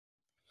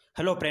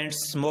Hello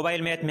friends,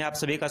 mobile math में आप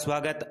सभी का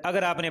स्वागत।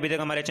 अगर आपने अभी तक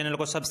हमारे चैनल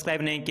को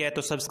सब्सक्राइब नहीं किया है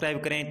तो सब्सक्राइब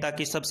करें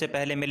ताकि सबसे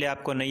पहले मिले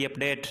आपको नई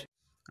अपडेट।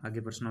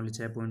 आगे प्रश्नावली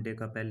 6.1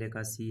 का पहले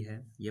का सी है।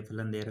 ये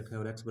फलन दे रखा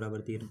है और x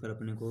बराबर 3 पर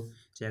अपने को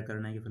चेक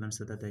करना है कि फलन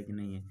सतत है कि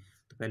नहीं है।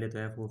 तो पहले तो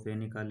एफ ऑफ ए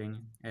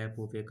निकालेंगे। एफ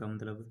ऑफ ए का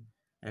मतलब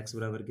x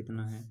बराबर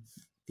कितना है,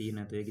 3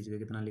 है, तो एक की जगह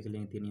कितना लिख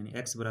लेंगे, 3,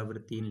 यानी x बराबर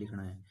 3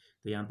 लिखना है।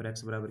 तो यहाँ पर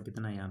x बराबर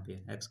कितना है, यहाँ पे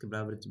x के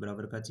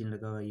बराबर का चिन्ह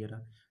लगा हुआ है ये रहा।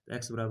 तो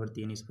x बराबर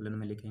 3 इस फलन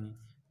में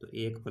लिखेंगे। तो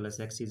 1 प्लस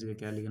x की जगह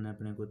क्या लिखना है,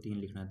 अपने को 3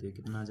 लिखना है। तो ये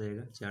कितना आ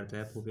जाएगा, 4। तो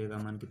एफ ऑफ ए का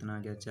मान कितना आ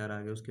गया, 4 आ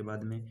गया। उसके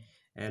बाद में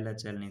एल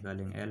एच एल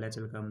निकालेंगे। एल एच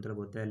एल का मतलब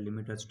होता है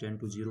limit H tend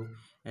to 0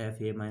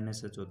 F A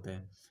minus H होता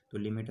है। तो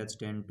limit H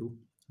tend to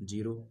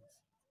 0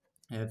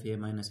 F A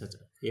minus H,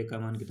 ए का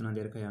मान कितना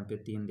दे रखा है, यहाँ पे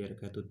 3 दे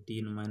रखा है। तो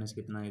 3 माइनस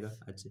कितना आएगा,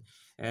 अच्छा।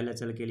 एल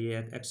एच एल के लिए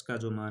एक्स का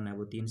जो मान है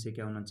वो 3 से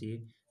क्या होना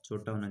चाहिए,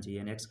 छोटा होना चाहिए।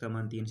 यानी एक्स का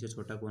मान 3 से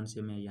छोटा कौन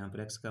से में है, यहाँ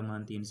पर एक्स का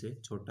मान 3 से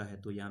छोटा है।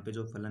 तो यहाँ पे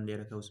जो फलन दे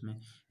रखा है उसमें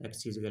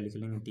एक्स की जगह लिख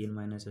लेंगे 3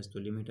 माइनस एच। तो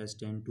limit H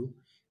tend to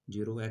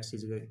 0, x की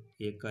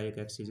जगह एक का एक,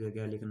 एक्स की जगह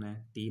क्या लिखना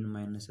है, 3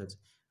 माइनस एच।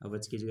 अब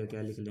एच की जगह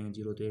क्या लिख लेंगे,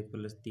 0। तो 1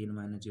 प्लस 3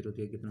 माइनस 0,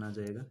 तो ये कितना आ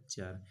जाएगा,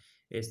 4।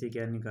 ऐसे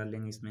क्या निकाल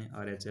लेंगे इसमें,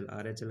 R H L.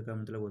 R H L का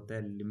मतलब होता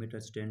है limit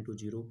H tend to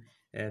 0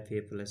 F A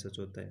plus H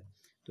होता है।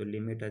 तो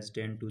limit H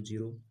tend to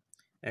 0,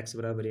 x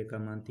बराबर ए का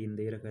मान 3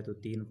 दे रखा है, तो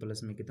 3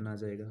 प्लस में कितना आ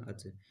जाएगा,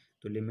 अच्छा।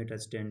 तो लिमिट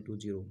एच टेंड टू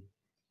 0।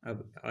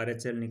 अब आर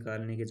एच एल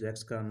निकालने के जो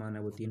एक्स का मान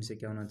है वो 3 से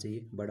क्या होना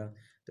चाहिए, बड़ा।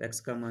 तो एक्स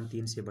का मान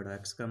 3 से बड़ा,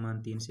 एक्स का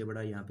मान 3 से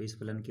बड़ा यहाँ पे इस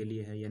फलन के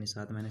लिए है, यानी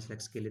 7 माइनस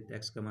एक्स के लिए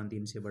एक्स का मान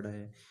 3 से बड़ा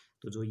है।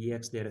 तो जो ये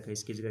एक्स दे रखा है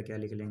इसकी जगह क्या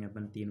लिख लेंगे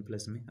अपन, 3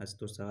 प्लस में एच।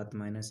 तो 7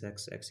 माइनस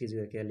एक्स, एक्स की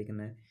जगह क्या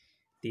लिखना है,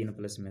 3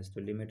 प्लस में एच।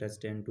 तो लिमिट एच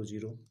टेंड टू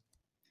 0,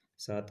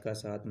 7 का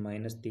 7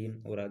 माइनस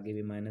 3 और आगे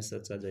भी माइनस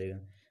एच आ जाएगा।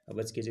 अब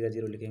एच की जगह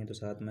 0 लिखेंगे तो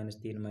 7 माइनस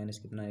 3 माइनस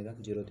कितना आएगा,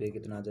 0। तो ये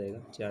कितना आ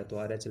जाएगा, 4। तो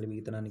आर एच एल भी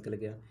कितना निकल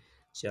गया,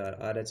 4।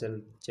 आर एच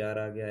एल 4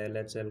 आ गया। एल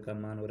एच एल का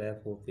मान और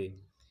एफ ओ पे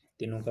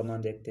तीनों का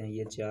मान देखते हैं,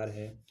 ये 4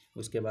 है।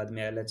 उसके बाद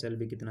में एल एच एल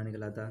भी कितना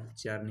निकला था,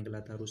 4 निकला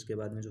था। और उसके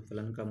बाद में जो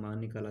फलन का मान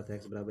निकाला था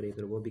एक्स बराबर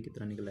 1, वो भी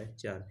कितना निकला है,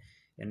 4।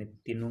 यानी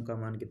तीनों का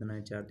मान कितना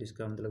है, 4। तो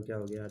इसका मतलब क्या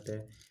हो गया आता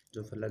है,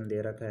 जो फलन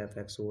दे रखा है एफ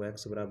एक्स, वो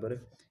एक्स बराबर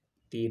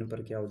 3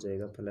 पर क्या हो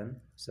जाएगा, फलन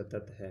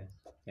सतत है।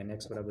 यानी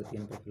एक्स बराबर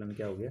 3 पर फलन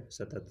क्या हो गया,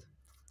 सतत।